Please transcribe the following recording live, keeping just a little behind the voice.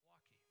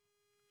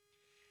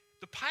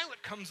The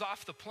pilot comes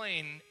off the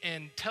plane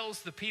and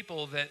tells the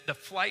people that the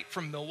flight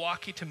from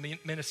Milwaukee to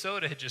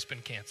Minnesota had just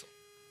been canceled.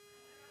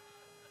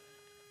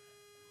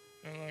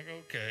 I'm like,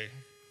 okay.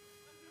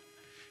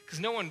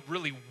 Because no one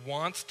really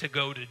wants to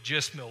go to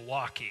just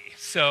Milwaukee.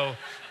 So,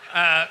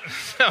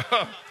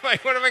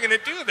 like, what am I going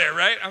to do there,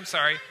 right? I'm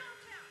sorry.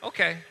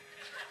 Okay.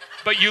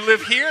 But you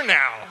live here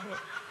now.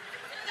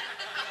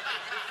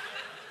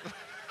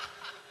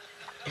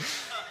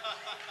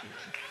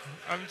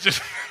 I'm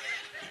just...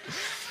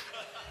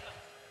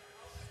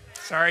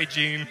 Sorry,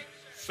 Gene.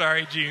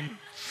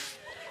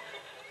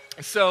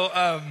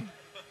 So,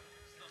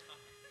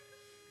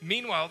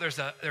 meanwhile, there's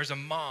a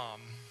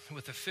mom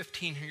with a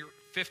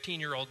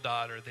 15-year-old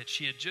daughter that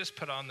she had just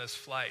put on this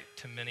flight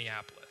to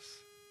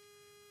Minneapolis,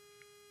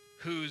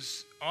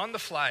 who's on the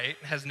flight,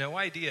 has no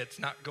idea it's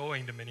not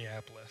going to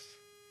Minneapolis.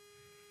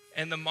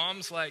 And the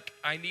mom's like,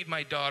 I need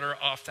my daughter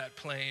off that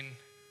plane,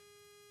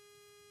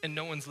 and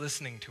no one's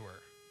listening to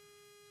her.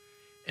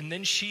 And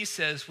then she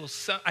says, well,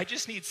 I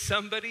just need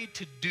somebody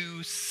to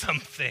do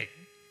something,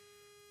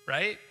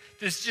 right?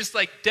 This just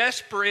like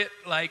desperate,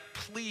 like,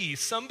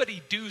 please,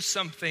 somebody do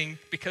something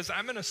because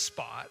I'm in a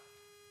spot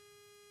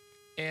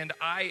and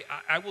I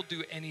will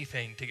do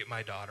anything to get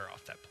my daughter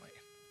off that plane.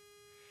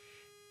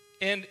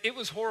 And it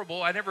was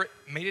horrible. I never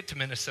made it to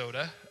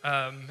Minnesota,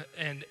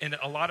 and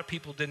a lot of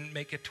people didn't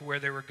make it to where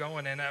they were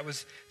going. And I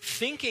was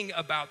thinking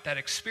about that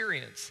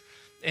experience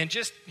and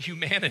just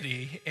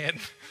humanity and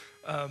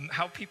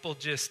how people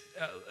just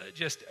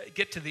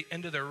get to the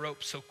end of their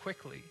rope so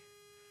quickly.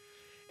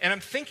 And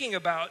I'm thinking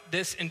about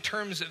this in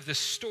terms of the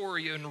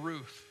story in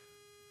Ruth.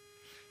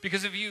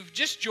 Because if you've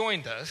just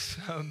joined us,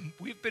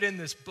 we've been in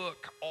this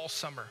book all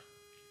summer.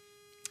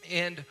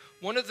 And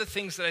one of the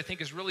things that I think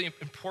is really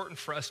important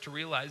for us to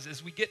realize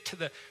as we get to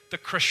the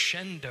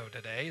crescendo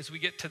today, as we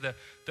get to the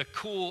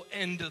cool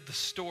end of the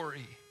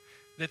story,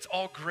 that's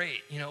all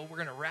great. You know, we're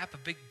going to wrap a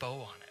big bow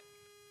on it.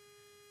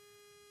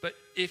 But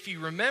if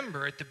you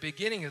remember at the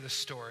beginning of the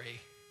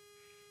story,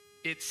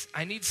 it's,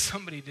 I need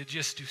somebody to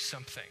just do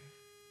something.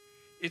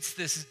 It's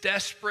this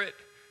desperate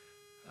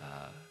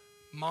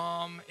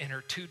mom and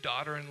her two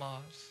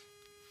daughter-in-laws,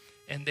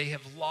 and they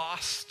have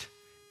lost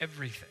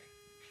everything,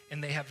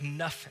 and they have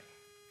nothing.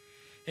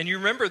 And you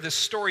remember this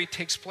story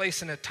takes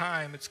place in a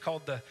time, it's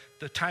called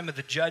the time of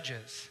the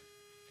Judges.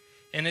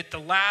 And at the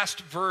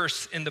last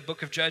verse in the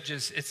book of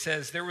Judges, it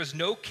says, there was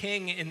no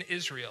king in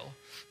Israel.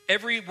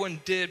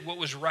 Everyone did what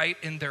was right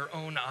in their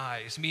own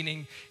eyes,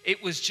 meaning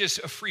it was just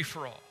a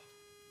free-for-all.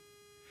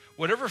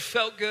 Whatever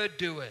felt good,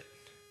 do it.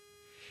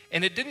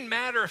 And it didn't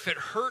matter if it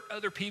hurt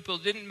other people.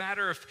 It didn't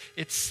matter if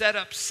it set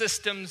up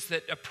systems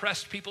that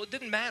oppressed people. It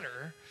didn't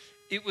matter.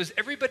 It was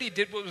everybody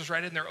did what was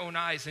right in their own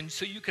eyes. And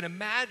so you can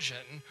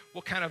imagine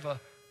what kind of a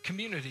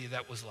community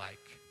that was like.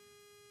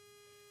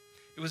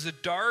 It was a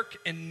dark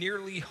and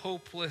nearly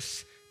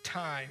hopeless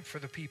time for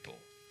the people.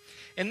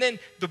 And then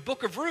the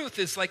book of Ruth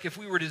is like if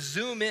we were to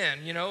zoom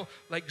in, you know,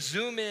 like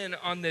zoom in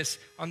on this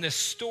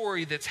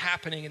story that's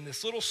happening in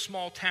this little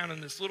small town,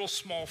 in this little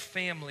small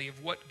family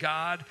of what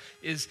God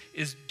is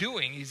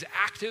doing. He's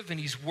active and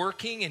he's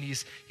working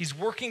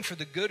for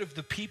the good of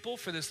the people,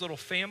 for this little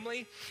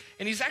family.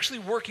 And he's actually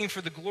working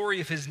for the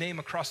glory of his name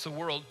across the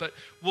world. But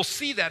we'll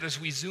see that as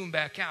we zoom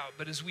back out.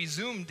 But as we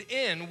zoomed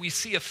in, we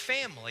see a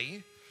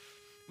family.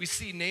 We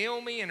see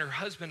Naomi and her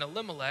husband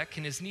Elimelech,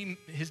 and his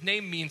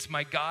name means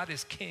my God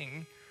is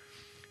king.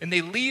 And they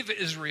leave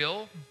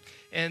Israel,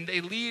 and they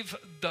leave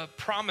the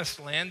promised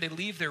land. They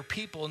leave their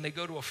people, and they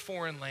go to a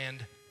foreign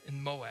land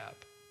in Moab.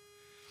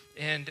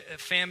 And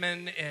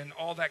famine and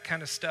all that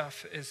kind of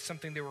stuff is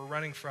something they were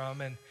running from.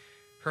 And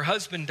her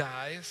husband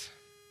dies.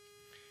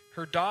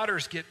 Her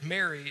daughters get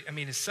married.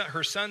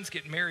 Her sons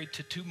get married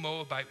to two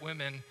Moabite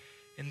women,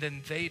 and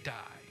then they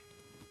die.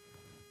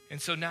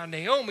 And so now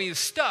Naomi is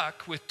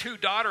stuck with two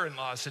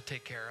daughter-in-laws to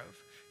take care of.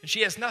 And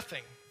she has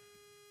nothing.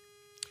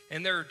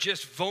 And they're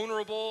just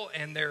vulnerable,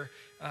 and they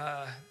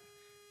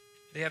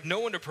have no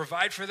one to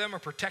provide for them or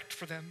protect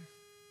for them.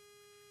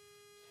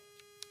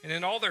 And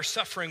in all their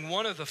suffering,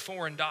 one of the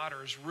foreign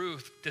daughters,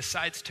 Ruth,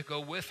 decides to go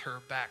with her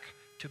back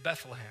to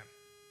Bethlehem,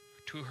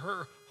 to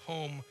her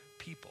home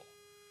people.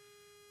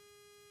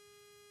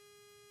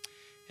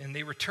 And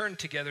they return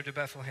together to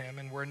Bethlehem,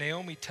 and where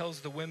Naomi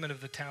tells the women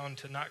of the town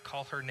to not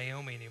call her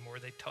Naomi anymore,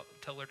 they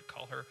tell her to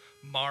call her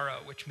Mara,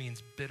 which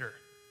means bitter.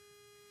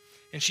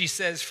 And she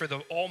says, for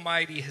the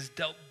Almighty has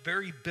dealt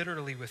very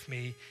bitterly with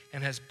me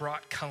and has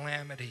brought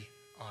calamity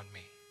on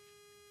me.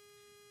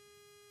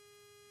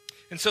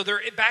 And so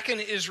they're back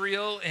in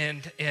Israel,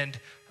 and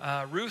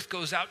Ruth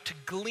goes out to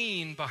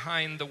glean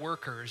behind the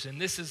workers. And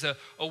this is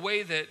a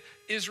way that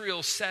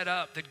Israel set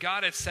up, that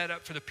God had set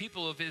up for the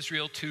people of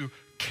Israel to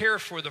care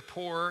for the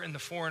poor and the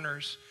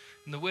foreigners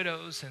and the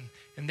widows.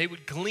 And they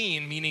would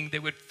glean, meaning they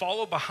would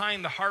follow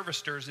behind the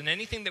harvesters, and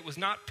anything that was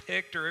not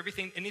picked or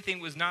anything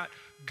was not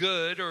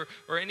good or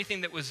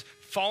anything that was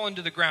fallen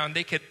to the ground,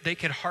 they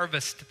could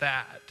harvest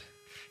that.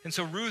 And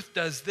so Ruth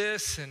does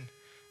this, and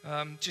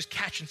Just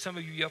catching some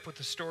of you up with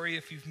the story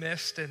if you've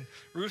missed. And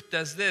Ruth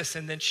does this,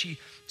 and then she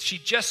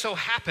just so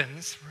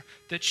happens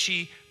that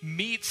she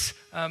meets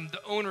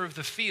the owner of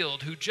the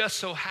field, who just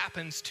so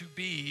happens to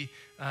be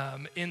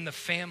in the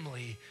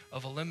family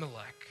of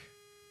Elimelech.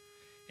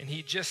 And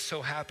he just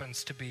so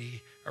happens to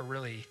be a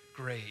really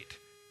great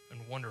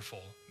and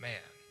wonderful man.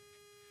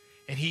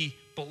 And he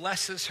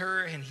blesses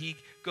her, and he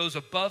goes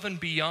above and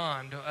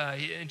beyond,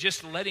 and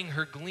just letting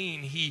her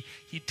glean. He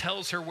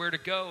tells her where to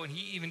go, and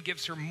he even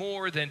gives her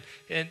more than,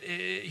 and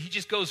he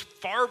just goes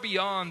far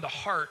beyond the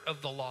heart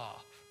of the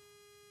law.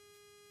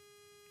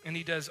 And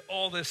he does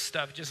all this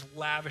stuff, just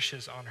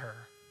lavishes on her.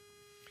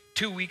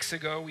 2 weeks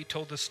ago, we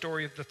told the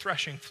story of the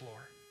threshing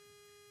floor.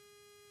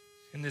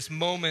 In this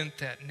moment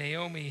that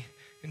Naomi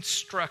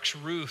instructs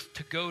Ruth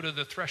to go to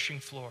the threshing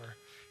floor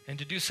and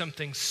to do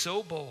something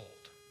so bold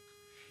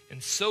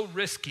and so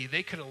risky,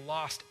 they could have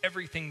lost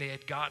everything they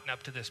had gotten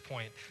up to this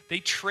point. They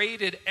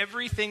traded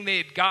everything they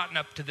had gotten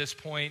up to this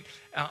point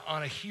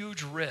on a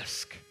huge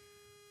risk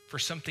for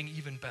something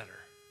even better.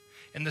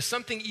 And the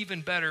something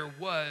even better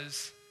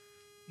was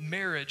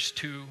marriage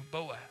to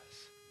Boaz.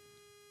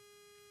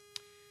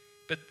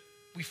 But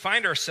we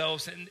find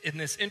ourselves in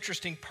this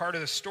interesting part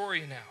of the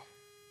story now,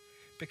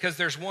 because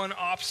there's one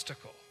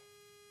obstacle.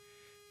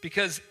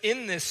 Because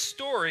in this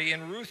story,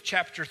 in Ruth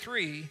chapter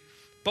 3,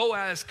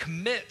 Boaz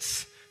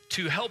commits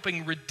to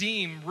helping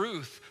redeem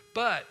Ruth,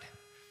 but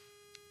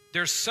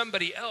there's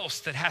somebody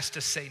else that has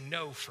to say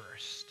no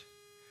first.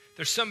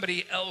 There's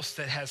somebody else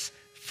that has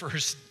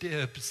first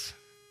dibs.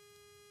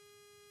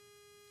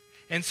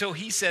 And so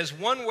he says,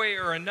 one way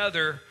or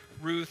another,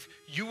 Ruth,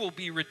 you will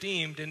be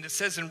redeemed. And it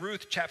says in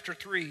Ruth chapter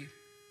 3,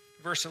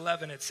 verse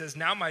 11, it says,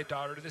 now my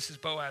daughter, this is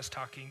Boaz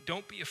talking,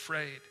 don't be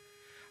afraid.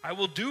 I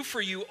will do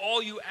for you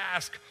all you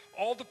ask.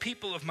 All the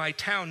people of my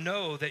town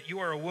know that you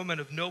are a woman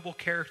of noble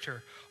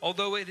character.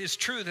 Although it is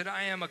true that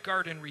I am a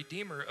guardian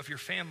redeemer of your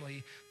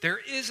family, there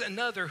is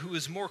another who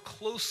is more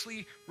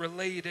closely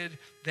related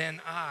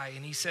than I.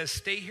 And he says,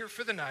 stay here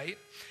for the night.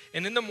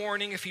 And in the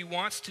morning, if he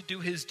wants to do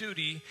his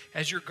duty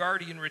as your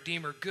guardian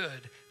redeemer,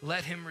 good,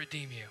 let him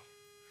redeem you.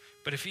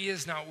 But if he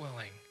is not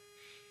willing,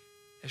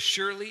 as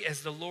surely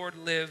as the Lord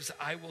lives,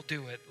 I will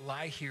do it.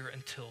 Lie here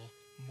until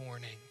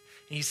morning.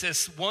 And he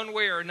says, one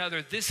way or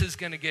another, this is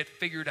going to get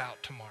figured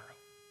out tomorrow.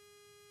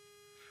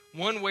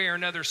 One way or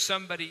another,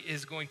 somebody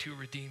is going to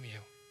redeem you.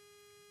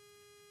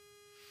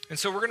 And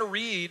so we're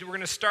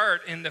going to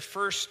start in the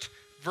first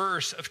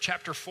verse of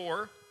chapter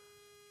 4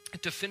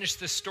 to finish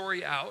this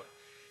story out.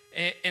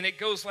 And it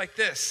goes like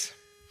this.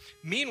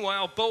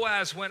 Meanwhile,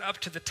 Boaz went up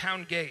to the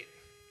town gate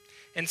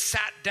and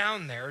sat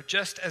down there,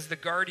 just as the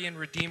guardian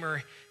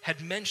redeemer had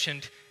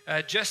mentioned,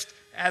 just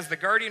as the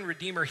guardian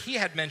redeemer he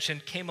had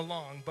mentioned came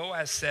along.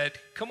 Boaz said,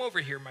 come over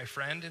here, my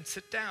friend, and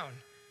sit down.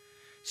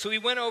 So he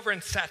went over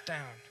and sat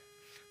down.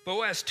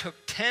 Boaz took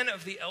 10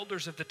 of the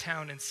elders of the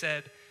town and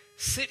said,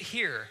 sit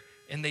here,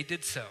 and they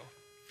did so.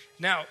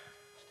 Now,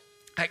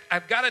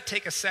 I've got to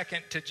take a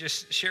second to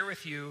just share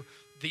with you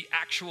the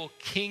actual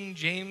King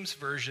James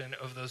version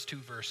of those two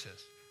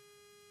verses.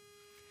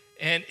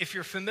 And if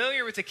you're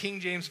familiar with the King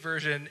James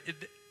version,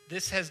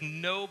 this has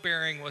no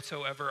bearing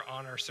whatsoever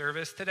on our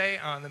service today,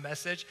 on the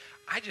message.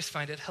 I just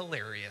find it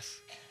hilarious.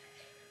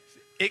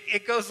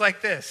 It goes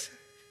like this.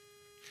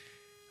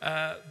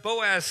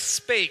 Boaz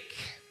spake,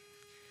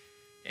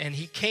 and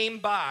he came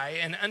by,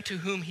 and unto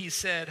whom he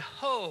said,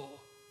 ho,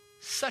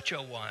 such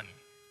a one.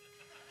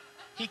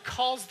 He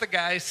calls the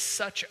guy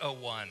such a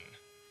one.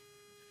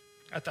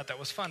 I thought that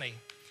was funny.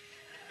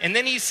 And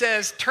then he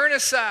says, turn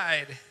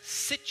aside,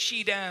 sit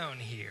ye down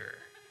here.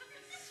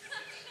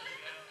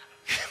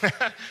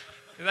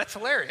 That's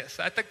hilarious.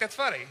 I think that's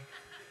funny.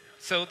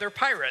 So they're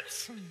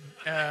pirates.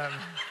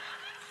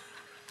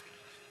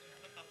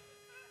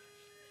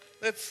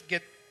 Let's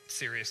get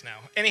serious now.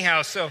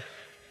 Anyhow, so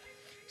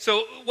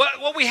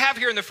what we have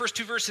here in the first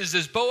two verses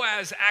is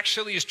Boaz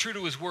actually is true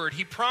to his word.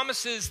 He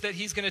promises that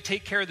he's going to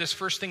take care of this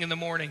first thing in the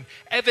morning.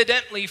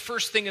 Evidently,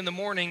 first thing in the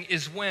morning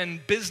is when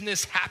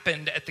business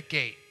happened at the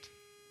gate.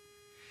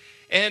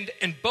 And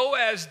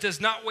Boaz does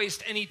not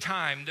waste any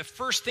time. The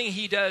first thing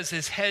he does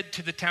is head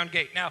to the town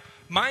gate. Now,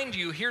 mind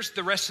you, here's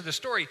the rest of the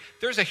story.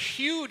 There's a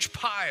huge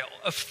pile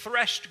of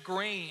threshed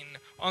grain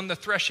on the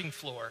threshing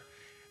floor,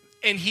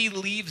 and he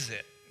leaves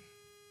it.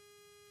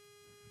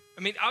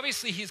 I mean,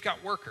 obviously he's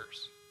got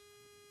workers.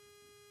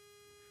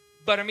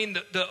 But I mean,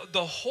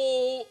 the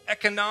whole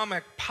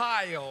economic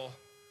pile,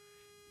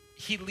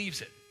 he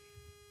leaves it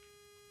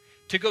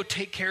to go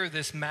take care of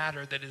this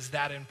matter that is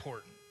that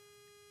important.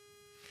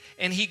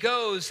 And he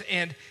goes,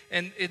 and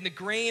the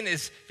grain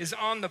is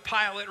on the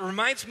pile. It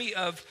reminds me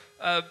of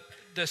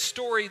the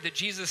story that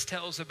Jesus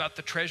tells about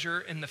the treasure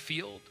in the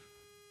field.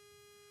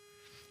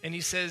 And he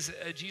says,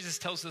 Jesus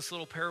tells this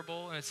little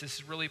parable, and it's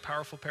this really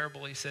powerful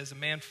parable. He says, a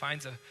man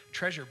finds a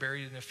treasure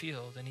buried in a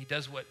field, and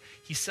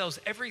he sells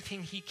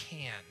everything he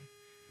can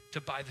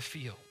to buy the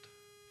field.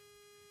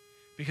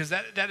 because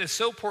that is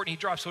so important. He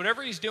drops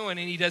whatever he's doing,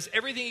 and he does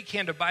everything he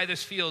can to buy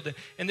this field.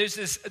 And there's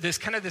this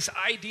kind of this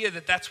idea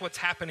that that's what's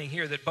happening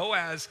here, that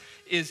Boaz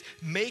is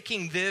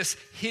making this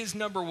his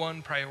number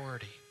one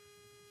priority.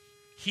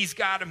 He's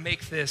got to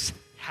make this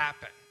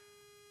happen.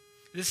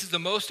 This is the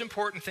most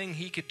important thing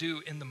he could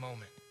do in the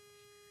moment.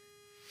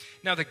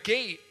 Now, the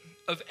gate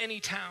of any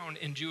town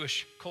in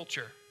Jewish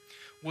culture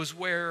was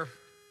where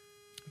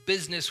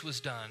business was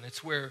done.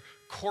 It's where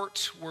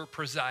courts were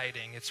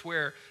presiding. It's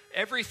where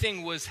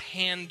everything was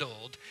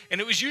handled.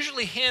 And it was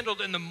usually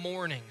handled in the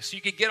morning, so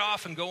you could get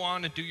off and go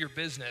on and do your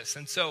business.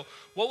 And so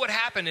what would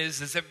happen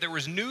is if there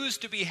was news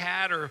to be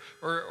had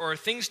or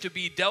things to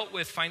be dealt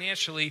with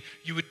financially,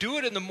 you would do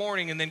it in the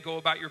morning and then go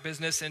about your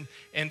business.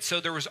 And so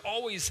there was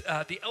always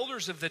the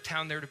elders of the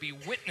town there to be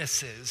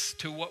witnesses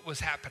to what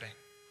was happening.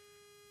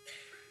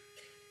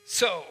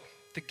 So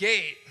the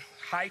gate,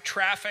 high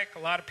traffic, a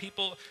lot of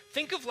people.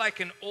 Think of like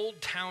an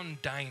old town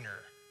diner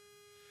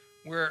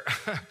where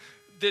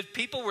the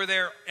people were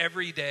there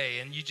every day,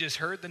 and you just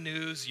heard the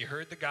news, you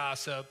heard the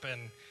gossip,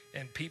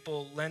 and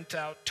people lent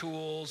out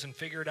tools and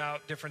figured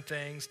out different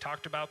things,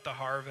 talked about the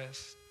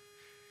harvest.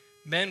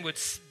 Men would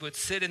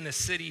sit in the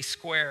city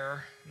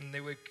square, and they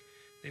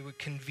would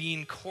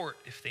convene court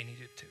if they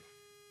needed to.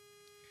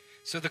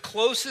 So the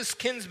closest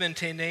kinsman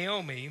to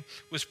Naomi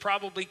was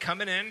probably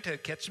coming in to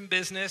get some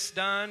business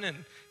done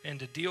and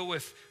to deal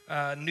with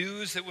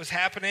news that was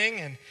happening.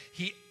 And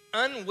he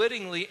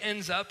unwittingly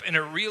ends up in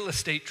a real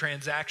estate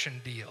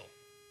transaction deal,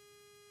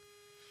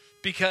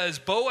 because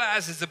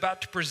Boaz is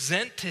about to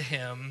present to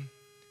him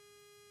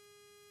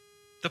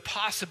the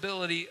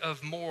possibility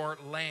of more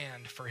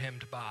land for him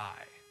to buy,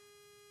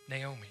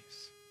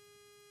 Naomi's.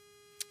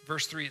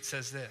 Verse 3, it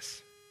says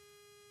this.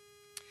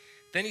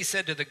 Then he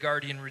said to the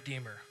guardian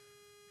redeemer,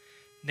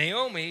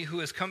 Naomi, who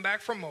has come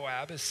back from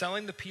Moab, is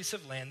selling the piece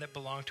of land that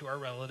belonged to our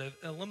relative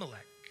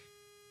Elimelech.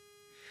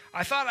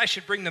 I thought I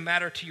should bring the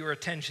matter to your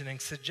attention and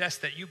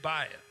suggest that you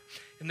buy it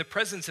in the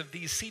presence of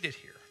these seated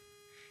here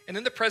and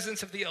in the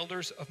presence of the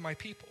elders of my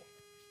people.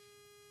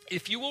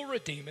 If you will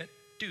redeem it,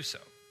 do so.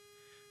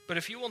 But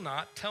if you will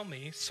not, tell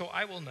me, so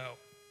I will know.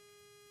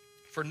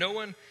 For no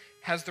one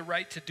has the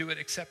right to do it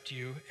except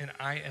you, and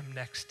I am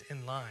next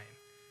in line.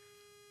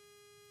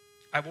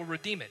 I will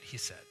redeem it, he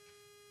said.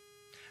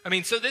 I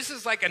mean, so this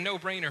is like a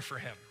no-brainer for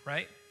him,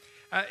 right?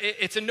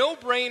 It's a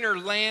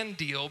no-brainer land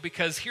deal,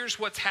 because here's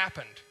what's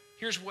happened.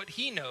 Here's what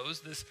he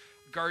knows, this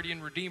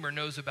guardian redeemer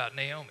knows about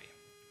Naomi.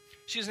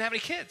 She doesn't have any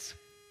kids.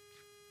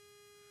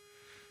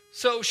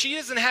 So she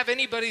doesn't have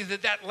anybody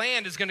that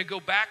land is going to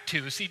go back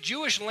to. See,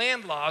 Jewish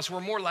land laws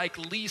were more like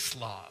lease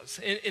laws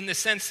in the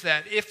sense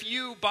that if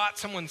you bought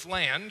someone's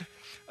land,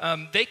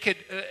 they could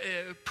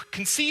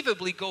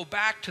conceivably go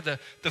back to the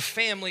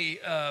family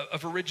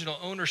of original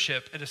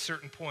ownership at a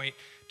certain point,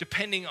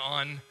 depending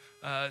on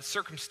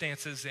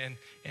circumstances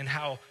and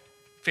how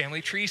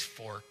family trees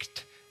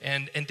forked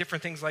and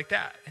different things like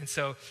that. And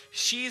so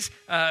he's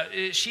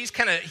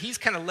kind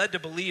of led to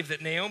believe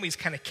that Naomi's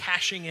kind of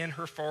cashing in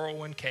her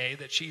 401k,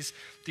 that she's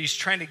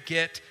trying to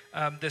get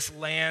this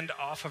land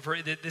off of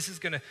her, that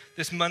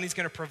this money's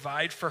gonna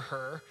provide for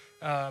her.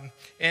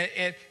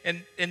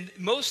 And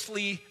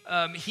mostly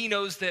he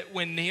knows that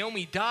when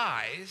Naomi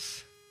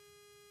dies,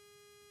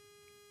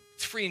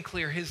 it's free and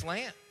clear his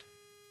land.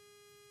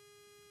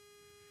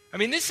 I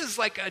mean, this is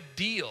like a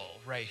deal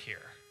right here.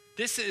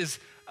 This is,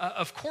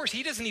 of course,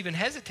 he doesn't even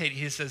hesitate.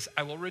 He says,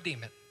 I will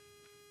redeem it.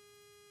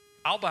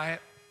 I'll buy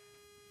it.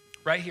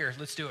 Right here.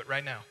 Let's do it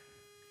right now.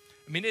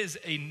 I mean, it is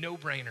a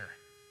no-brainer.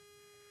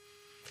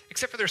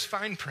 Except for there's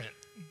fine print.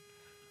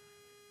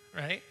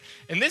 Right?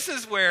 And this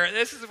is where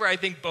I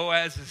think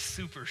Boaz is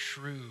super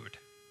shrewd.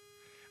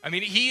 I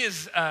mean,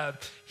 he's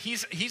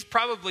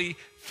probably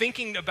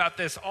thinking about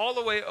this all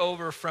the way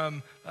over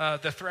from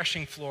the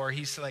threshing floor.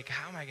 He's like,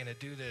 how am I going to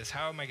do this?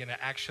 How am I going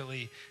to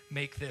actually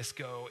make this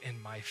go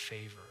in my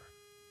favor?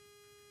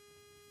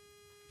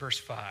 Verse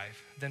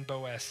 5, then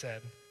Boaz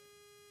said,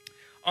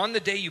 on the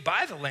day you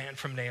buy the land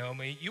from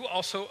Naomi, you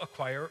also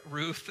acquire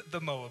Ruth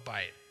the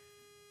Moabite,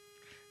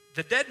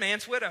 the dead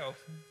man's widow,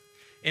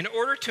 in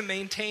order to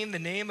maintain the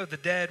name of the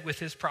dead with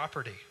his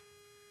property.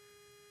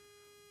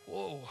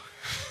 Whoa.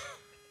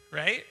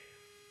 Right?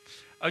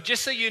 Oh,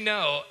 just so you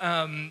know,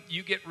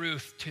 you get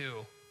Ruth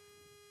too.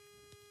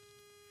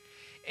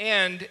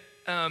 And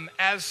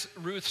as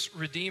Ruth's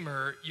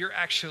redeemer, you're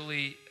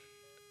actually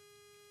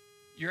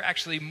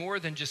more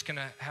than just going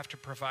to have to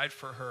provide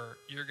for her.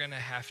 You're going to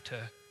have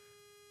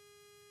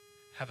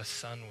a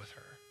son with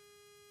her.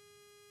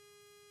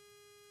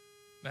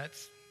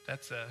 That's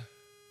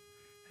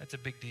a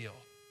big deal.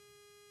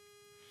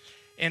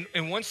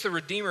 And once the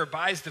Redeemer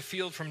buys the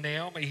field from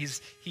Naomi,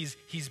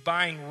 he's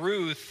buying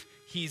Ruth.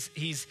 He's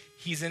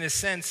in a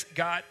sense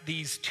got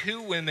these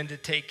two women to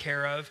take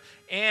care of,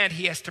 and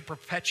he has to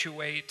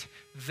perpetuate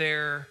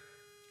their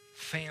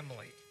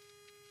family.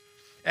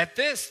 At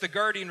this, the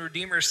guardian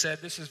redeemer said,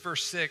 this is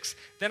verse 6,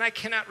 then I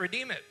cannot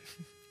redeem it,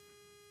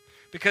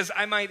 because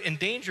I might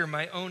endanger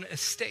my own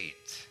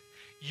estate.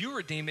 You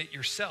redeem it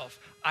yourself.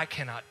 I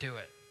cannot do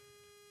it.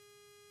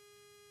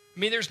 I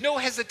mean, there's no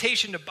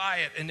hesitation to buy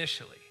it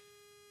initially.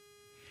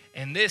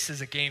 And this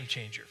is a game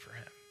changer for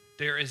him.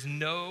 There is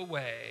no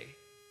way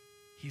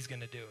he's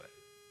going to do it.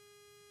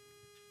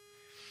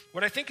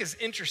 What I think is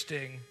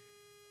interesting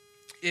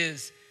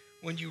is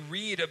when you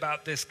read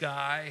about this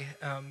guy,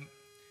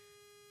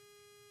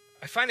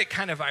 I find it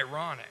kind of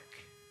ironic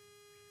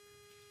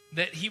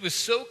that he was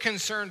so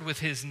concerned with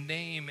his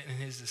name and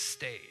his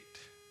estate,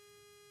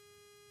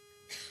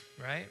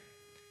 right?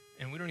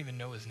 And we don't even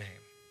know his name.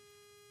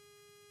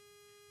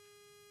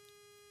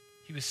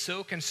 He was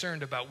so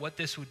concerned about what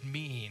this would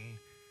mean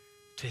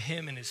to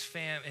him and his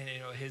family,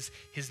 and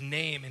his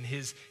name and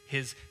his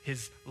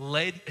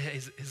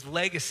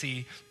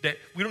legacy, that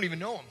we don't even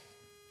know him.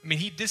 I mean,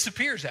 he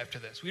disappears after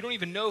this. We don't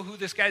even know who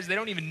this guy is. They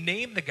don't even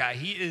name the guy.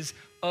 He is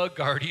a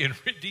guardian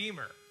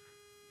redeemer.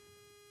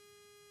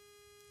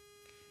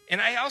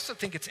 And I also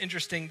think it's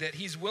interesting that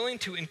he's willing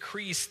to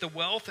increase the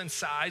wealth and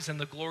size and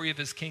the glory of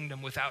his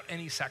kingdom without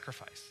any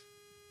sacrifice.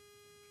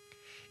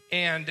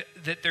 And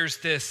that there's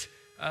this,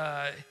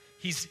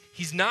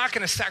 he's not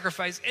going to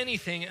sacrifice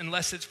anything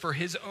unless it's for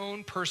his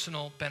own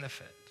personal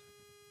benefit.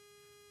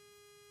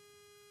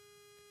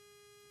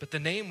 But the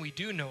name we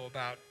do know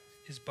about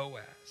is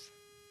Boaz.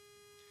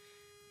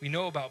 We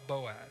know about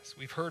Boaz.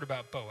 We've heard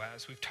about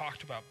Boaz. We've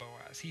talked about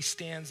Boaz. He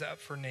stands up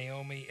for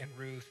Naomi and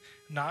Ruth,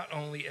 not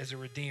only as a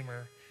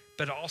redeemer,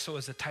 but also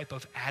as a type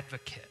of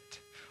advocate.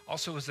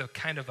 Also as a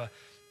kind of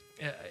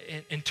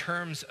in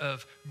terms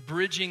of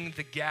bridging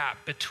the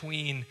gap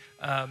between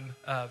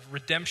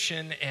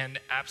redemption and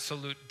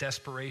absolute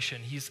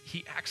desperation.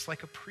 He acts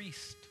like a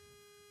priest.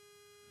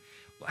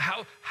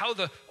 How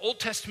the Old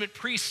Testament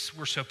priests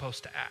were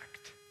supposed to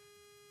act.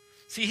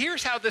 See,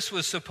 here's how this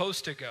was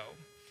supposed to go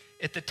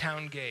at the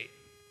town gate.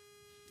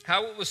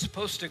 How it was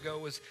supposed to go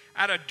was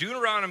out of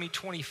Deuteronomy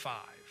 25.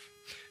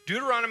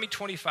 Deuteronomy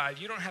 25,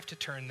 you don't have to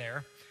turn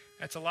there.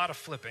 That's a lot of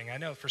flipping. I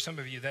know for some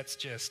of you that's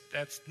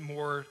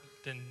more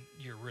than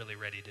you're really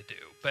ready to do.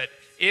 But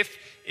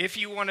if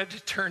you wanted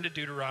to turn to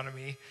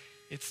Deuteronomy,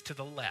 it's to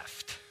the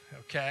left,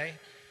 okay?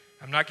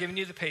 I'm not giving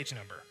you the page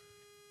number.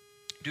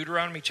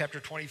 Deuteronomy chapter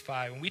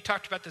 25. And we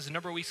talked about this a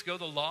number of weeks ago,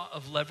 the law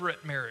of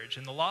levirate marriage.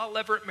 And the law of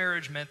levirate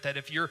marriage meant that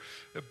if your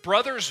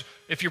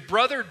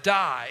brother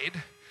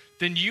died,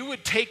 then you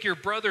would take your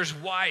brother's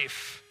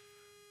wife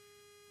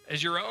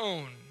as your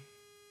own,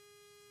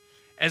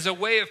 as a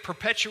way of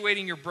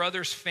perpetuating your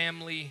brother's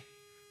family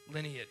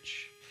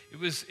lineage. It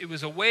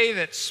was a way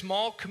that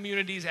small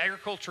communities,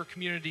 agriculture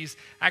communities,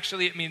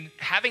 actually, I mean,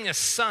 having a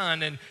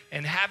son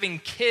and having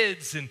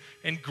kids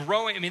and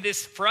growing, I mean,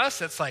 this, for us,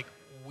 that's like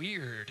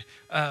weird.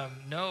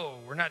 No,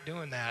 we're not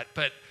doing that.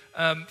 But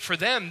for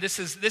them, this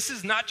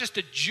is not just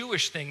a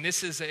Jewish thing.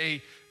 This is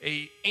a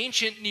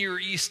ancient Near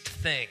East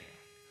thing.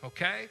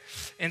 Okay?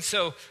 And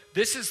so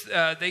this is,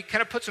 they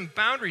kind of put some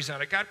boundaries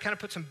on it. God kind of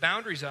put some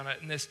boundaries on it.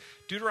 In this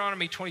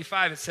Deuteronomy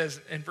 25, it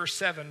says in verse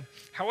 7,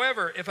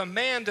 however, if a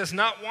man does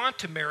not want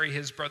to marry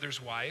his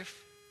brother's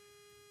wife,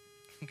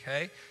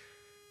 okay,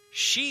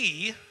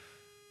 she,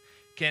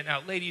 again,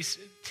 now ladies,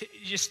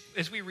 just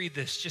as we read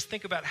this, just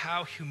think about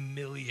how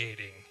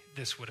humiliating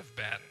this would have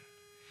been.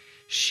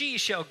 She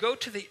shall go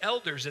to the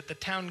elders at the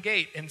town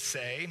gate and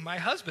say, my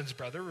husband's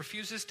brother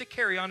refuses to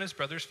carry on his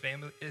brother's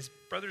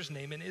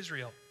name in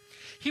Israel.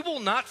 He will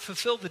not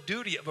fulfill the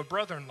duty of a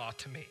brother-in-law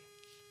to me.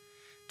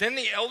 Then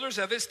the elders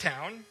of his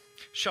town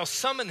shall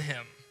summon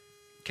him.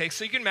 Okay,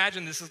 so you can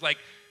imagine this is like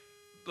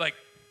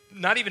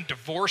not even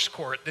divorce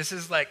court. This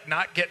is like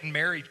not getting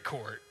married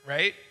court,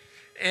 right?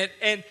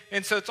 And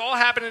so it's all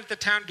happening at the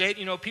town gate.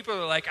 You know, people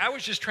are like, I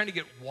was just trying to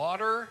get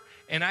water,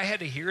 and I had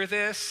to hear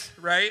this,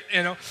 right?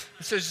 You know,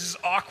 so this is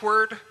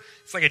awkward.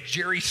 It's like a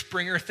Jerry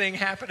Springer thing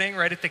happening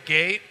right at the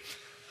gate.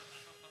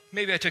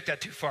 Maybe I took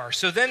that too far.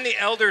 So then the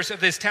elders of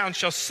this town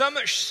shall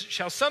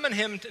summon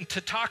him to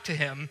talk to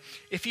him.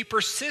 If he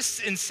persists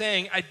in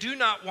saying, I do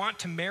not want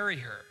to marry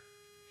her,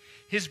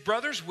 his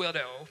brother's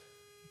widow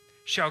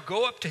shall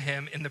go up to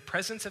him in the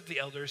presence of the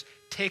elders,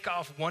 take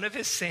off one of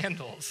his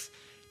sandals,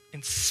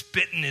 and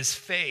spit in his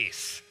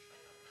face.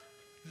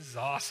 This is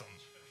awesome.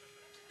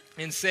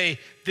 And say,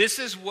 this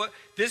is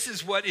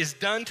what is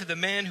done to the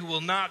man who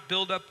will not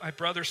build up my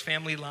brother's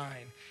family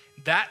line.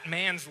 That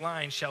man's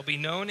line shall be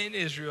known in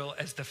Israel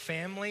as the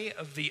family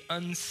of the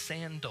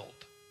unsandaled.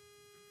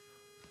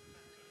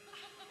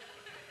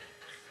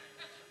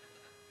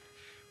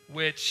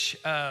 Which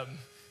that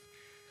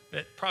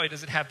probably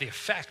doesn't have the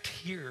effect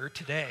here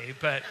today,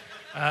 but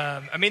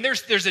I mean,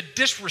 there's a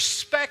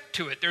disrespect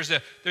to it.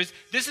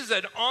 This is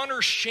an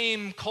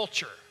honor-shame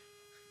culture.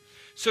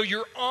 So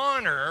your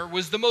honor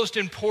was the most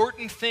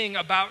important thing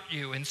about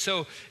you, and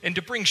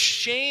to bring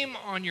shame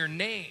on your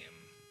name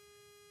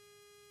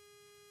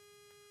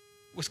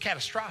was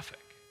catastrophic.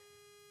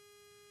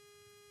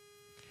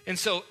 And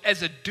so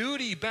as a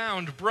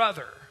duty-bound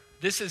brother,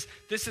 this is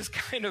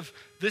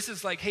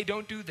like, hey,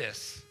 don't do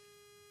this.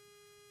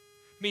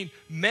 I mean,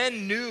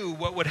 men knew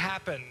what would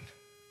happen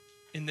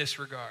in this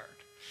regard.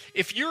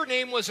 If your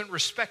name wasn't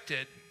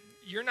respected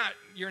you're not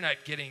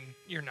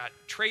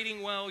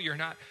trading well, you're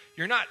not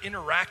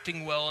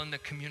interacting well in the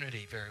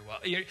community very well.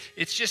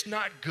 It's just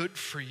not good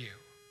for you.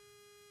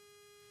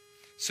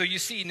 So you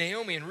see,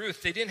 Naomi and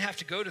Ruth, they didn't have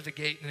to go to the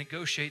gate and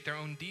negotiate their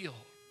own deal.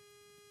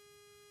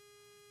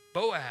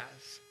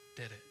 Boaz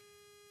did it.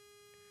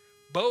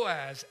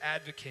 Boaz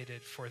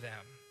advocated for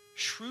them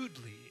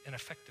shrewdly and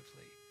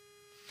effectively.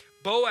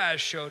 Boaz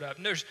showed up.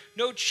 And there's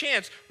no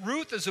chance.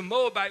 Ruth, as a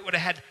Moabite, would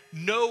have had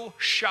no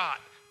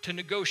shot to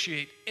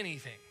negotiate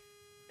anything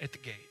at the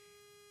gate.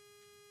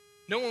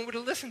 No one would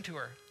have listened to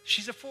her.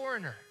 She's a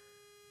foreigner.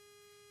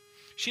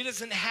 She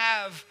doesn't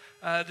have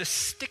the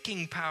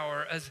sticking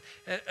power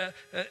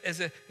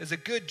as a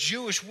good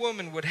Jewish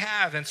woman would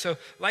have. And so,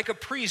 like a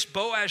priest,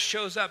 Boaz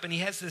shows up, and he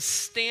has this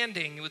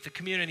standing with the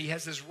community. He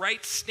has this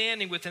right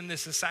standing within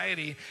this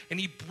society, and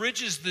he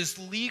bridges this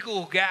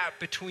legal gap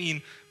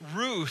between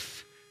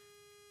Ruth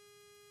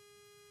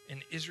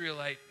and the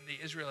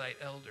Israelite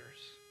elders.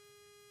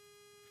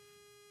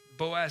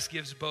 Boaz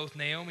gives both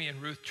Naomi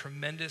and Ruth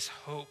tremendous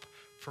hope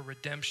for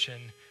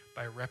redemption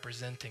by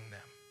representing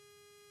them.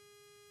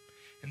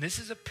 And this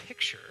is a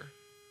picture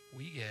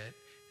we get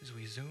as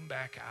we zoom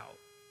back out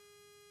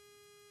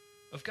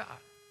of God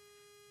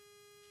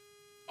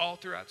all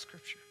throughout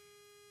Scripture.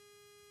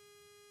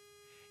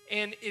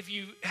 And if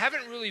you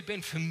haven't really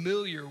been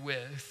familiar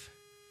with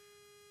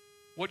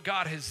what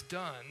God has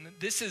done,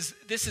 this is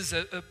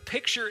a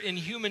picture in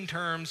human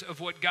terms of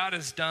what God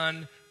has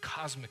done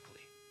cosmically.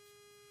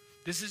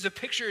 This is a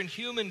picture in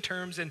human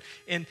terms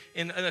in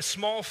a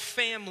small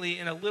family,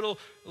 in a little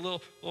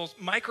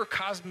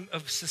microcosm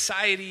of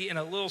society, in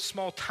a little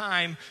small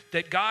time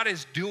that God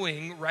is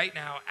doing right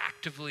now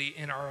actively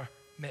in our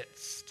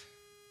midst.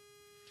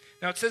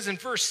 Now it says in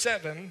verse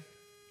 7,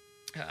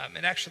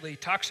 it actually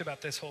talks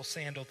about this whole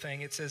sandal thing.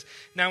 It says,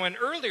 now in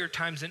earlier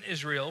times in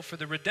Israel, for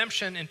the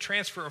redemption and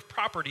transfer of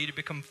property to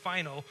become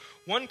final,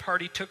 one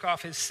party took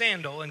off his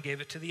sandal and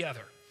gave it to the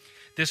other.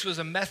 This was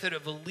a method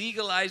of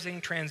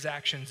legalizing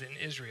transactions in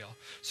Israel.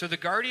 So the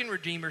guardian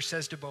redeemer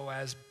says to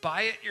Boaz,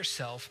 buy it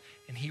yourself,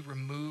 and he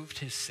removed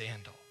his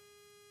sandal.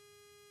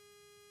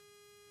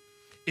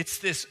 It's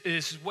this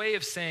way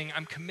of saying,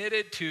 I'm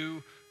committed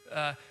to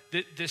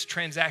this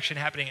transaction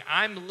happening.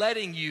 I'm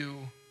letting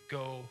you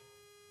go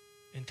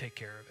and take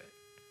care of it.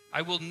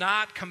 I will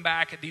not come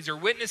back. These are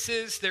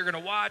witnesses. They're going to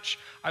watch.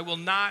 I will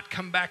not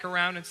come back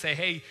around and say,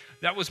 hey,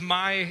 that was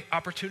my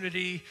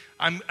opportunity.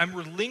 I'm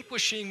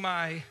relinquishing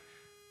my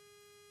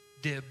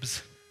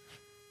dibs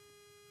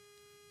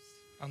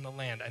on the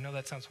land. I know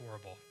that sounds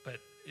horrible, but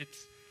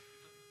it's...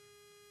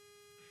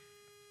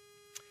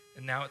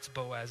 And now it's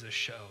Boaz's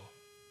show.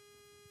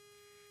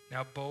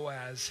 Now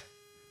Boaz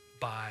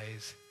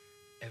buys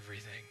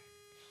everything.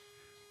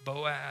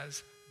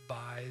 Boaz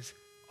buys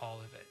all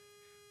of it.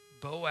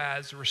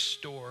 Boaz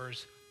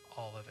restores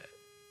all of it.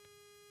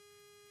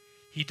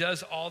 He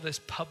does all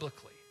this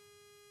publicly.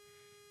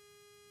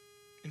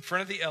 In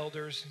front of the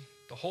elders,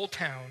 the whole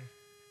town.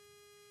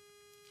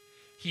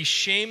 He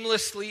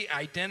shamelessly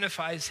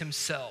identifies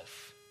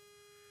himself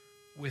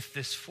with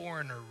this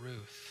foreigner,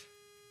 Ruth,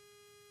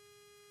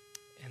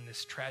 and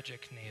this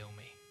tragic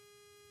Naomi.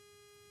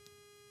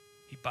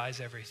 He buys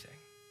everything.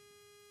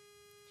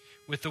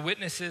 With the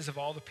witnesses of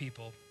all the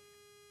people,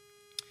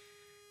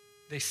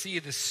 they see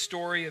this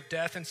story of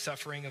death and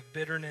suffering, of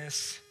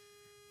bitterness,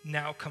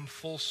 now come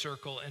full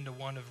circle into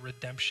one of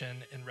redemption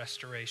and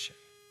restoration.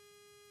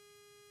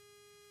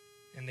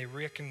 And they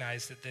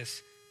recognize that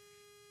this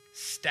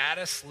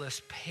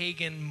statusless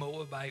pagan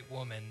Moabite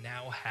woman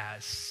now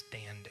has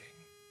standing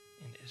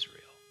in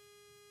Israel.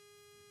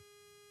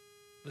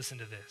 Listen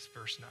to this,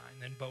 verse 9.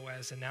 Then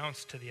Boaz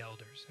announced to the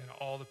elders and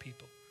all the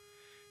people,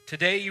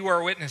 today you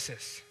are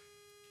witnesses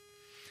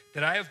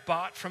that I have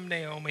bought from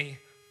Naomi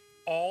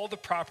all the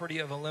property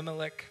of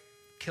Elimelech,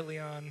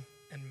 Kilion,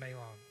 and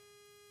Mahlon.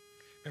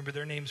 Remember,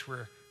 their names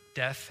were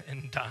death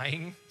and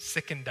dying,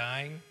 sick and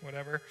dying,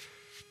 whatever.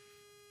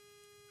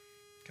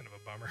 Kind of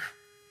a bummer.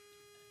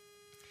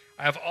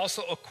 I have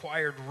also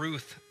acquired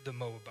Ruth the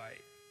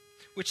Moabite,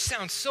 which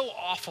sounds so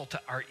awful to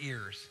our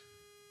ears.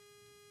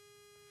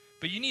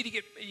 But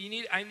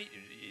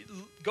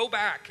go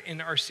back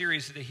in our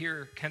series to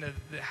hear kind of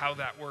how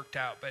that worked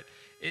out. But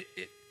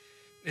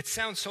it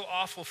sounds so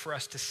awful for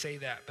us to say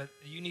that, but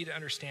you need to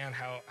understand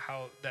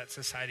how that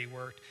society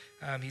worked.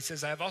 He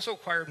says, I have also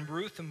acquired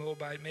Ruth the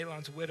Moabite,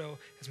 Mahlon's widow,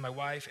 as my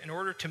wife, in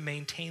order to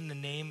maintain the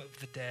name of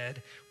the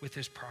dead with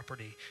his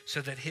property,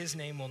 so that his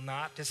name will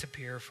not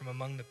disappear from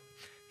among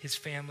his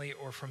family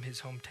or from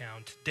his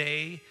hometown.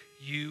 Today,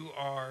 you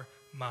are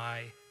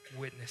my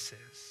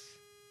witnesses.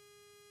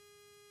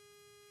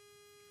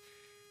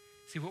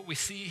 See, what we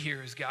see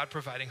here is God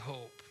providing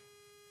hope.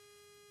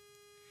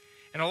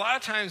 And a lot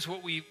of times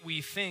what we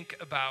think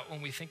about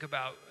when we think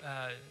about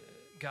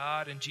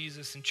God and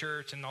Jesus and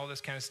church and all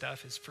this kind of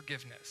stuff is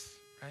forgiveness,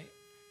 right?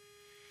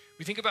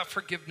 We think about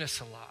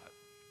forgiveness a lot.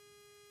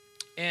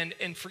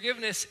 And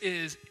forgiveness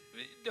is,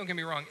 don't get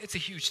me wrong, it's a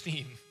huge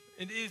theme.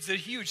 It is a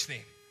huge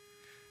theme.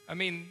 I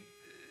mean,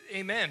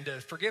 amen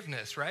to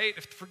forgiveness, right?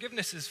 If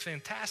forgiveness is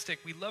fantastic,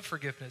 we love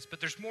forgiveness, but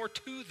there's more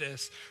to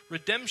this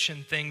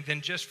redemption thing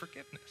than just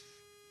forgiveness.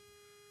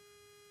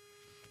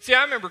 See,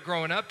 I remember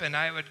growing up, and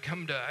I'd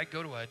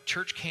go to a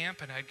church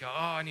camp, and I'd go,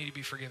 I need to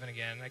be forgiven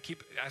again. And I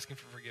keep asking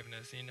for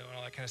forgiveness, and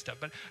all that kind of stuff.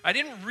 But I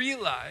didn't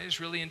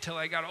realize really until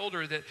I got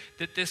older that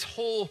this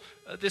whole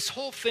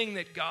thing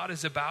that God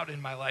is about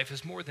in my life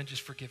is more than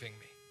just forgiving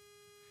me.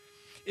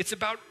 It's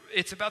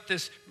about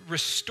this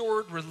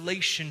restored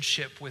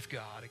relationship with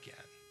God again.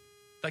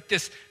 Like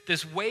this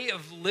way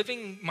of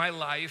living my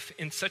life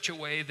in such a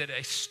way that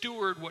I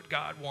steward what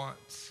God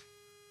wants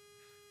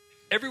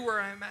everywhere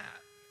I'm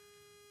at.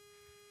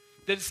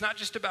 That it's not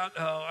just about,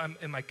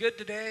 am I good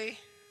today?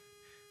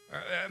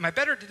 Or, am I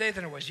better today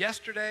than I was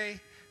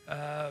yesterday?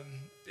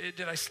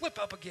 Did I slip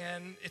up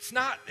again? That's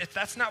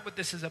not what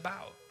this is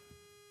about.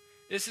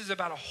 This is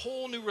about a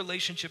whole new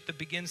relationship that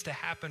begins to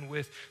happen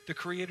with the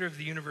creator of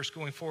the universe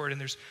going forward.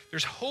 And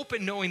there's hope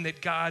in knowing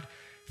that God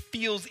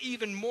feels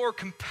even more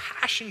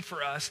compassion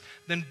for us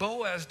than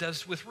Boaz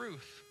does with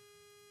Ruth.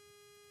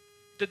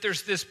 That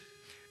there's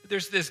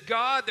this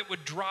God that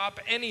would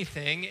drop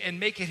anything and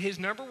make it his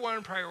number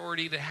one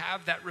priority to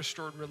have that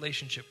restored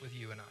relationship with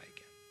you and I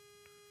again.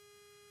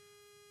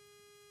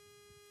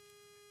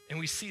 And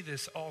we see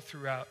this all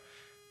throughout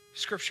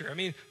Scripture. I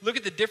mean, look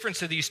at the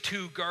difference of these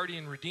two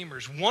guardian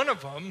redeemers. One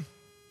of them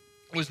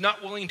was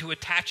not willing to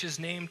attach his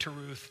name to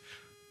Ruth,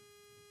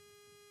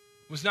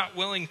 was not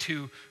willing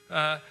to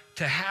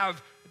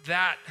have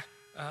that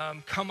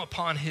come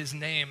upon his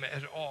name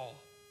at all.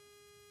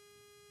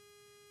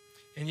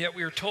 And yet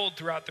we are told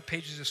throughout the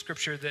pages of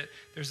Scripture that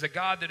there's a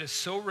God that is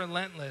so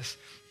relentless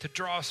to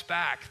draw us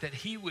back that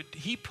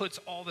he puts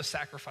all the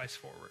sacrifice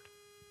forward,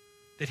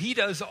 that he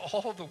does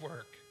all the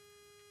work.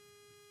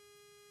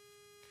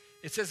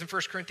 It says in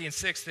 1 Corinthians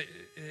 6 that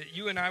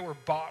you and I were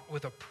bought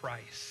with a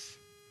price.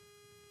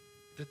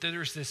 That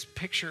there's this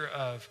picture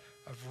of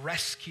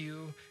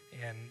rescue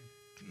and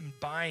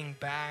buying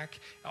back.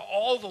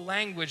 All the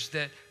language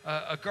that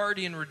a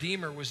guardian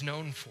redeemer was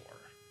known for,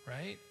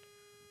 right?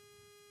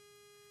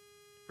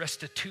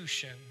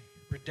 Restitution,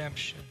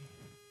 redemption.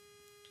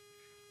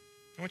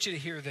 I want you to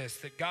hear this,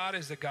 that God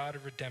is a God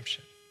of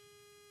redemption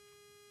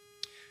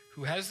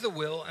who has the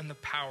will and the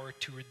power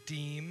to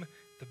redeem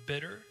the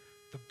bitter,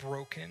 the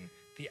broken,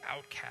 the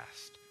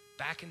outcast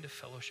back into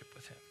fellowship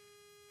with him.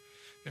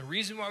 The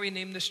reason why we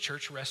name this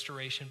church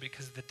Restoration,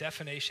 because the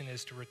definition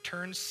is to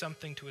return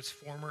something to its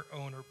former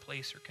owner,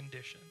 place, or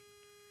condition.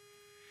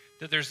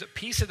 That there's a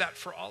piece of that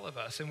for all of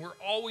us, and we're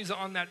always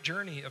on that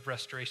journey of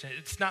restoration.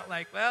 It's not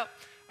like, well,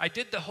 I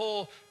did the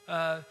whole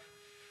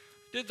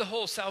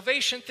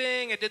salvation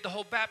thing, I did the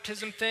whole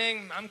baptism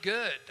thing, I'm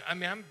good. I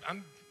mean,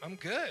 I'm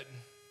good.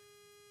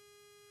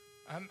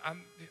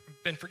 I'm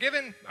been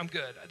forgiven, I'm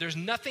good. There's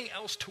nothing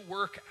else to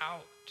work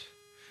out.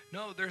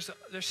 No, there's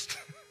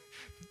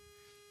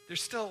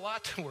still a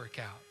lot to work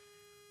out.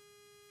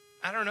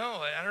 I don't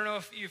know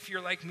if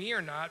you're like me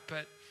or not,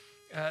 but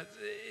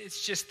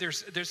it's just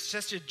there's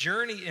such a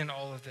journey in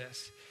all of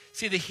this.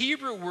 See, the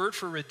Hebrew word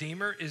for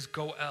redeemer is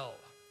goel.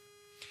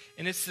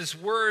 And it's this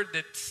word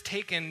that's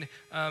taken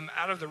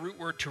out of the root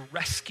word to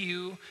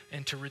rescue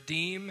and to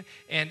redeem.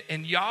 And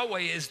Yahweh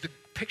is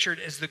pictured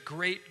as the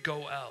great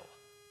goel,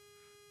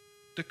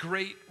 the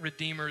great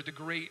redeemer, the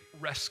great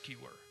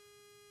rescuer.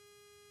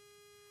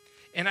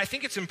 And I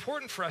think it's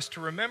important for us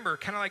to remember,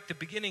 kind of like the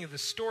beginning of the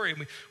story. I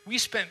mean, we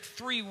spent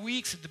 3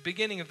 weeks at the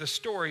beginning of the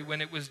story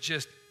when it was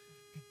just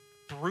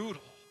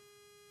brutal,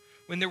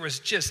 when there was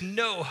just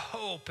no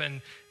hope,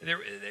 and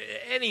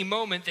any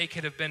moment they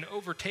could have been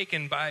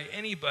overtaken by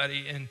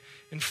anybody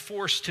and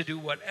forced to do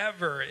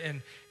whatever.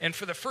 And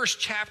for the first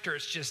chapter,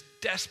 it's just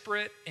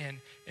desperate and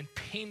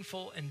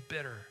painful and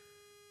bitter.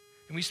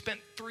 And we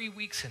spent 3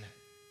 weeks in it.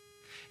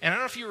 And I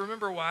don't know if you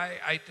remember why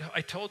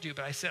I told you,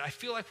 but I said, I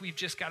feel like we've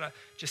just got to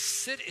just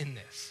sit in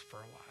this for a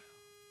while.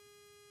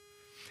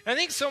 And I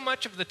think so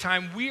much of the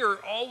time we are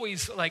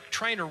always like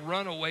trying to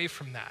run away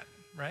from that,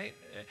 right?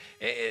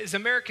 As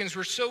Americans,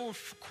 we're so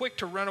quick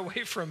to run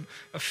away from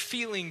a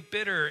feeling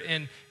bitter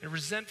and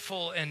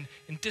resentful and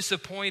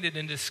disappointed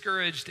and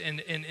discouraged and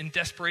in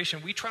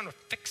desperation. We try to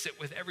fix it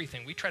with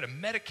everything. We try to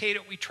medicate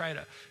it. We try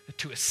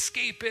to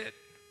escape it.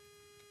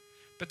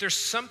 But there's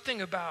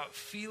something about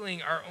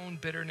feeling our own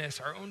bitterness,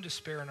 our own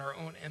despair, and our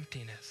own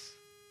emptiness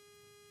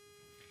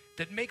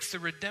that makes the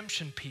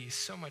redemption piece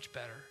so much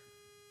better.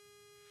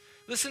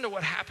 Listen to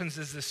what happens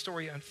as this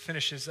story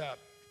finishes up.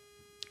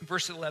 In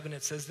verse 11,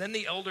 it says, "Then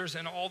the elders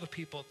and all the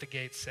people at the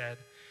gate said,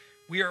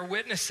 'We are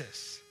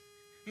witnesses.'"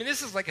 I mean,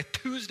 this is like a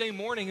Tuesday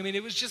morning. I mean,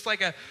 it was just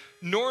like a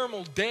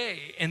normal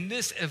day, and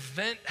this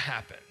event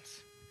happens.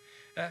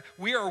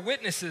 "We are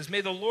witnesses. May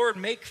the Lord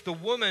make the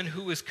woman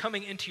who is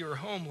coming into your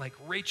home like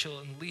Rachel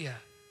and Leah,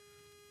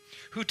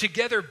 who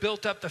together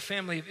built up the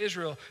family of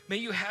Israel. May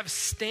you have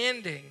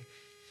standing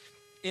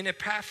in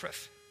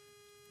Ephrathah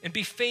and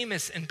be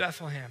famous in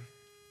Bethlehem.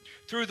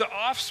 Through the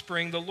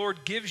offspring the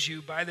Lord gives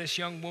you by this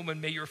young woman,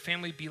 may your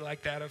family be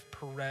like that of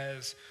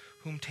Perez,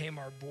 whom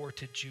Tamar bore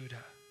to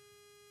Judah."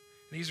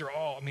 And these are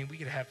all, I mean, we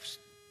could have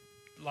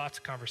lots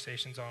of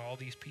conversations on all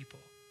these people.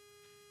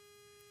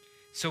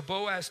 So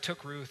Boaz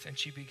took Ruth, and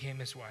she became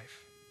his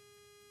wife.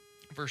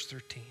 Verse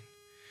 13.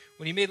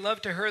 When he made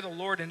love to her, the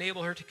Lord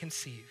enabled her to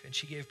conceive, and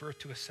she gave birth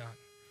to a son.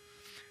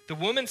 The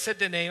woman said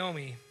to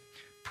Naomi,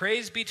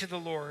 "Praise be to the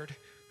Lord,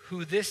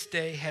 who this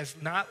day has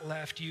not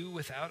left you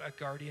without a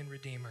guardian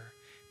redeemer.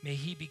 May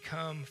he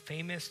become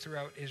famous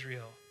throughout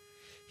Israel.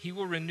 He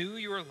will renew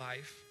your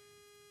life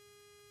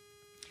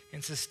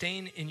and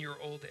sustain in your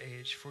old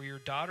age. For your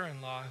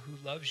daughter-in-law,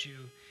 who loves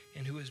you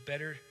and who is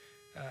better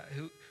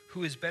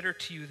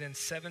to you than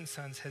 7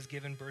 sons, has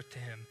given birth to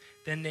him."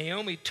 Then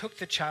Naomi took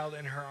the child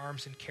in her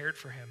arms and cared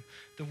for him.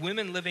 The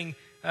women living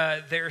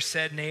there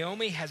said,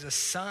 "Naomi has a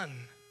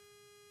son."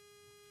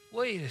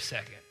 Wait a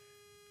second.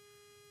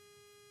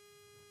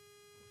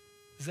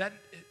 Does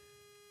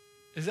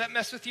that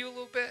mess with you a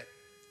little bit?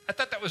 I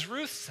thought that was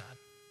Ruth's son.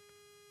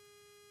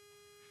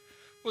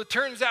 Well, it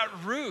turns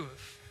out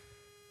Ruth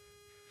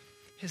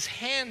has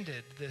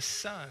handed this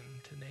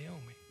son to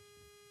Naomi.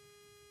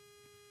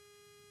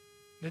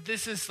 That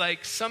this is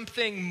like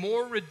something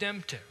more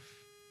redemptive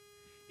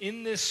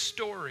in this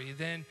story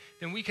than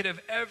we could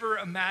have ever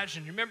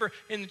imagined. Remember,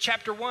 in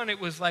chapter 1, it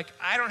was like,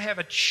 I don't have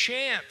a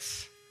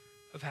chance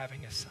of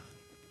having a son.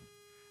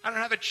 I don't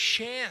have a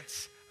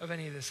chance of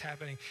any of this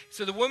happening.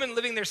 So the woman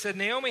living there said,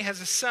 "Naomi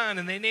has a son,"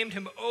 and they named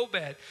him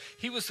Obed.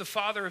 He was the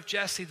father of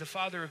Jesse, the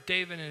father of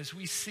David. And as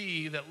we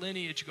see that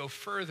lineage go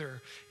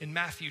further in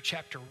Matthew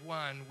chapter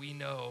 1, we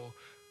know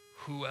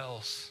who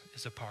else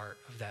is a part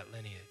of that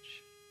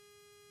lineage.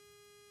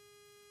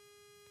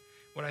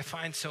 What I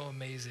find so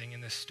amazing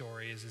in this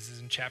story is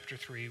in chapter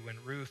 3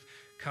 when Ruth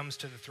comes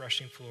to the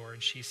threshing floor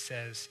and she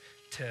says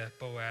to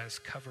Boaz,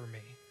 "Cover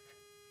me."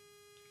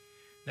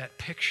 That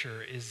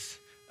picture is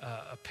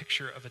a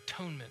picture of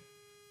atonement.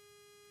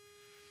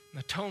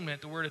 Atonement,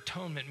 the word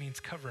atonement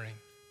means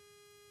covering.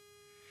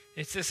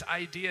 It's this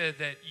idea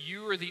that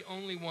you are the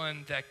only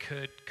one that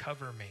could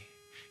cover me.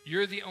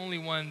 You're the only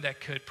one that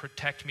could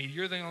protect me.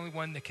 You're the only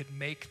one that could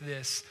make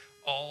this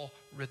all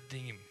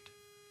redeemed.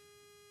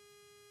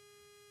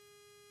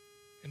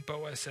 And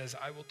Boaz says,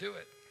 "I will do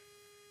it.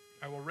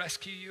 I will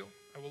rescue you.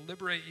 I will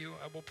liberate you.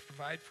 I will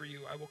provide for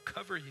you. I will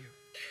cover you."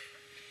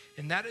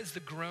 And that is the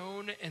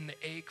groan and the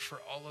ache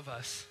for all of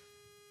us.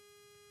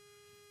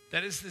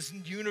 That is this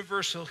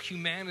universal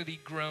humanity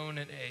groan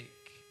and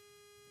ache.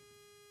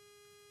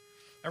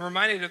 I'm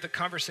reminded of the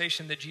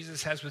conversation that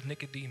Jesus has with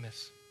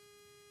Nicodemus.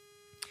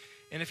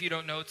 And if you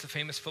don't know, it's a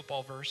famous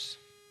football verse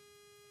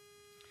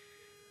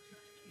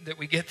that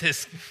we get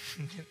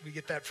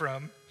that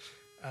from.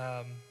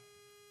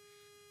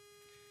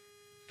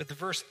 But the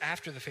verse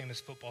after the famous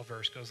football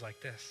verse goes like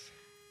this.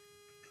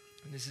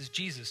 And this is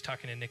Jesus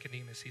talking to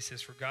Nicodemus. He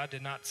says, "For God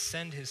did not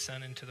send his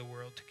son into the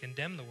world to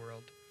condemn the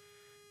world,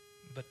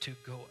 but to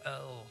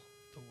goel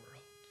the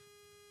world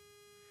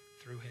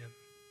through him,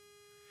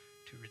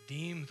 to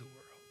redeem the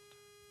world,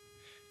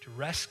 to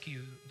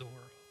rescue the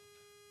world."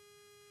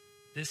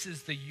 This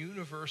is the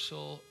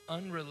universal,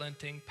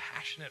 unrelenting,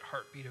 passionate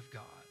heartbeat of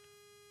God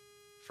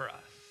for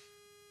us.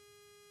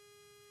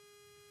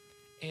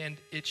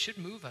 And it should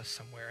move us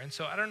somewhere. And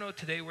so I don't know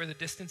today where the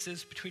distance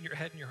is between your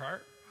head and your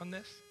heart on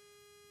this.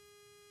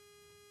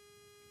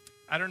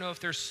 I don't know if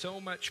there's so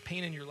much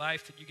pain in your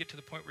life that you get to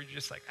the point where you're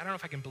just like, I don't know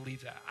if I can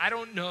believe that. I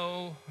don't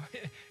know.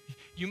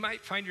 You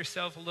might find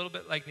yourself a little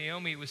bit like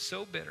Naomi, was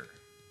so bitter.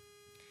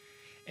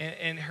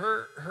 And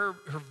her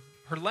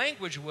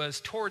language was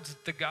towards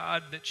the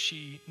God that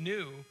she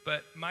knew.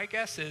 But my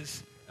guess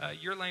is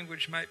your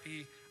language might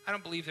be, I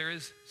don't believe there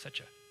is such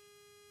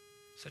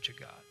a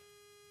God.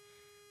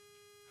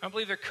 I don't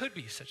believe there could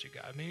be such a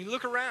God. I mean,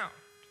 look around.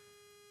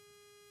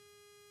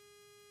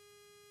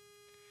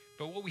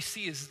 But what we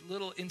see is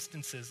little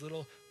instances,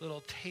 little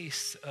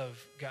tastes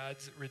of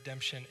God's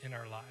redemption in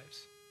our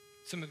lives.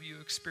 Some of you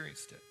have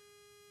experienced it.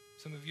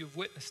 Some of you have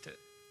witnessed it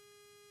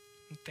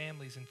in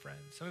families and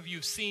friends. Some of you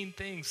have seen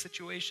things,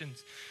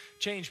 situations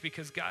change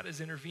because God has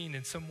intervened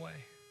in some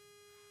way.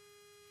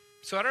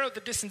 So I don't know what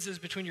the distance is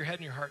between your head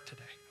and your heart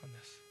today on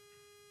this.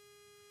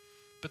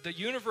 But the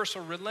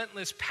universal,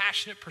 relentless,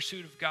 passionate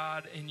pursuit of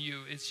God in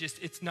you,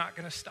 it's not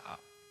going to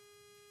stop.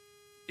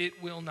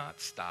 It will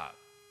not stop.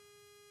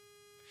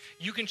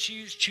 You can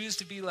choose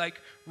to be like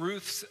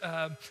Ruth's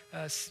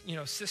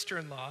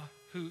sister-in-law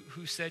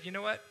who said, "You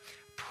know what?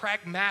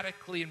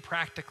 Pragmatically and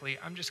practically,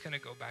 I'm just going to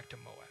go back to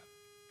Moab.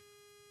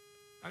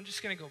 I'm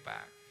just going to go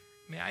back.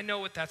 I mean, I know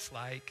what that's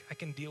like. I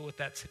can deal with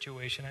that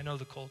situation. I know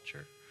the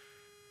culture.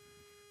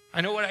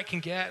 I know what I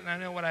can get, and I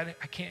know what I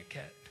can't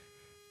get.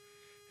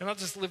 And I'll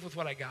just live with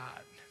what I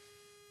got."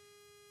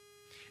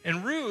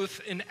 And Ruth,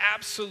 in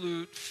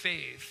absolute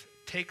faith,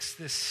 takes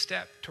this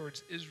step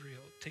towards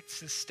Israel, takes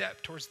this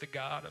step towards the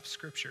God of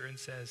Scripture and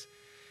says,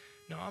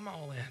 "No, I'm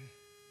all in.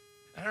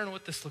 I don't know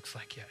what this looks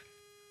like yet,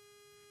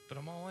 but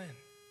I'm all in."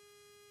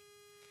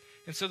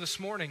 And so this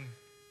morning,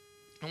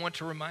 I want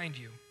to remind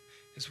you,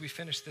 as we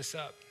finish this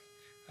up,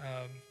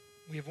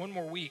 we have one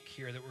more week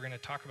here that we're going to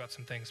talk about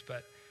some things,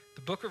 but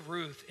the book of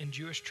Ruth in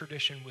Jewish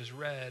tradition was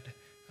read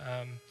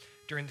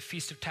during the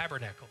Feast of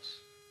Tabernacles.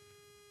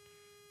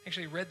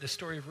 Actually read the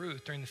story of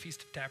Ruth during the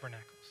Feast of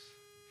Tabernacles.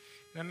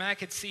 And I mean, I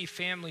could see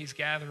families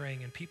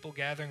gathering and people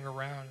gathering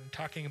around and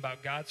talking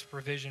about God's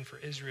provision for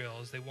Israel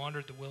as they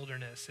wandered the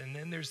wilderness. And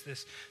then there's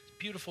this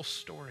beautiful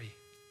story.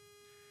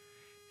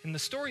 And the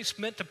story's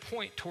meant to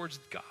point towards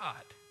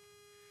God.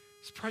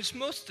 It's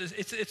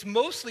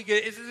mostly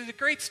good. It's a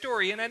great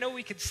story. And I know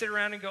we could sit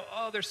around and go,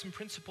 oh, there's some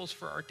principles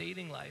for our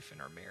dating life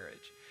and our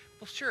marriage.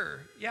 Well,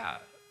 sure, yeah.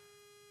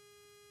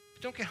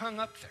 But don't get hung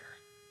up there.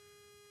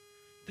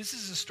 This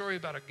is a story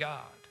about a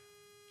God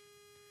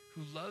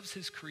who loves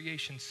his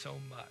creation so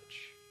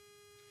much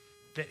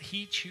that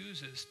he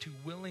chooses to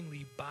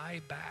willingly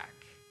buy back.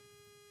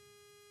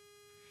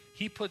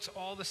 He puts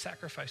all the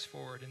sacrifice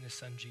forward in his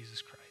son,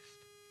 Jesus Christ,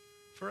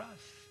 for us.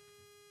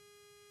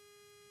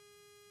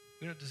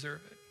 We don't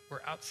deserve it.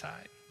 We're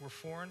outside. We're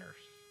foreigners.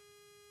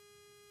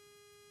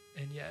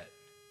 And yet,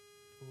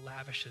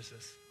 lavishes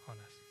us on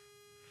us.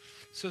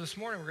 So this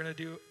morning, we're going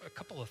to do a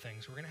couple of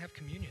things. We're going to have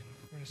communion.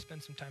 We're going to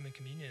spend some time in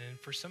communion. And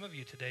for some of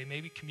you today,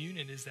 maybe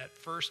communion is that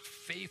first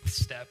faith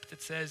step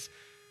that says,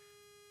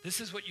 this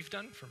is what you've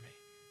done for me.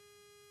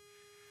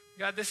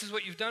 God, this is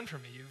what you've done for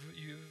me.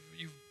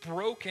 You've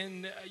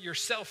broken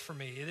yourself for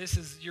me. This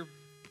is your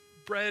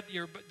bread.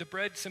 The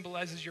bread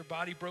symbolizes your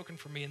body broken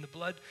for me. And the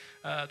blood,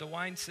 the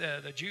wine,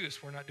 the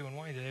juice, we're not doing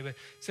wine today, but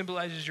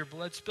symbolizes your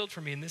blood spilled for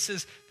me. And this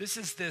is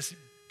this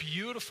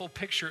beautiful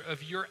picture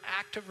of your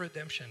act of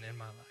redemption in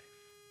my life.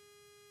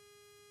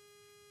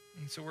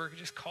 And so we're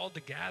just called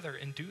to gather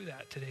and do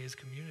that today as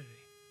community.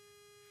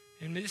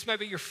 And this might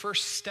be your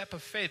first step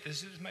of faith.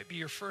 This might be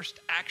your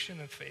first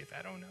action of faith.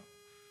 I don't know.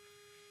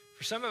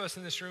 For some of us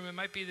in this room, it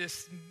might be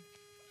this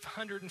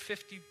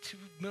 152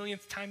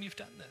 millionth time you've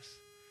done this.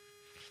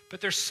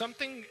 But there's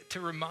something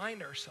to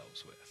remind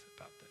ourselves with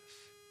about this.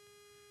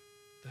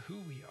 The who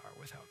we are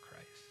without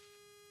Christ.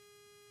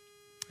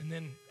 And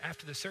then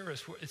after the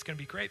service, it's going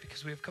to be great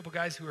because we have a couple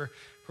guys who are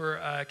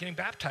getting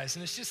baptized.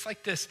 And it's just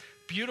like this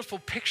beautiful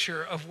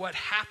picture of what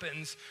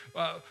happens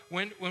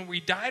when we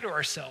die to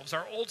ourselves.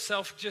 Our old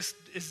self just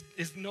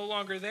is no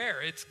longer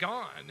there. It's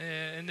gone.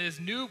 And this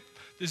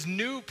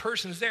new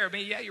person's there. I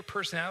mean, yeah, your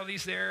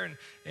personality's there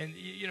and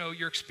you know,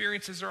 your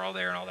experiences are all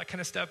there and all that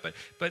kind of stuff.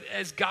 But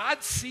as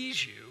God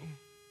sees you,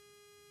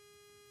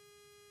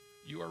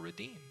 you are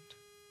redeemed.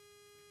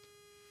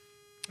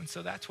 And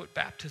so that's what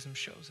baptism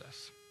shows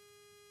us.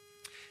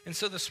 And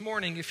so this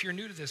morning, if you're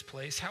new to this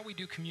place, how we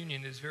do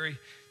communion is very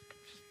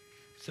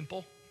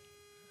simple.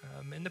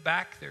 In the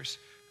back, there's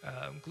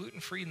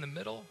gluten-free in the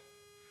middle,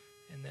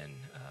 and then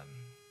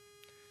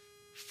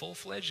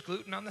full-fledged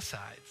gluten on the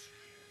sides.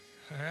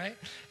 All right?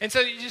 And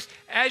so you just,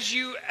 as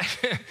you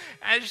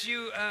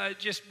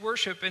just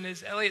worship, and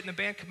as Elliot and the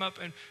band come up,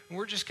 and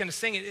we're just going to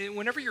sing it,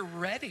 whenever you're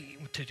ready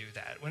to do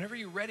that, whenever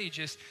you're ready,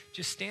 just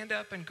stand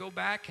up and go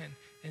back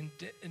and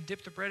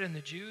dip the bread in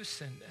the juice.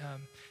 And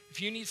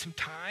if you need some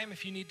time,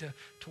 if you need to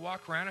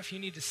walk around, if you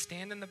need to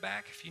stand in the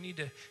back, if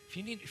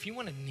you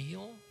want to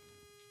kneel,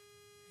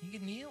 you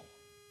can kneel.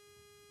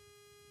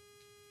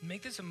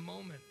 Make this a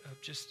moment of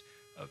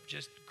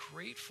just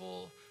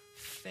grateful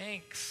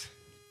thanks.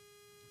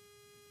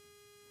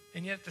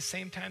 And yet at the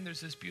same time,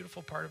 there's this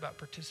beautiful part about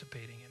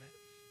participating in it.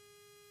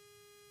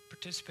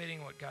 Participating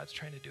in what God's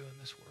trying to do in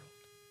this world.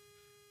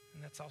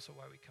 And that's also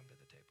why we come to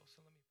the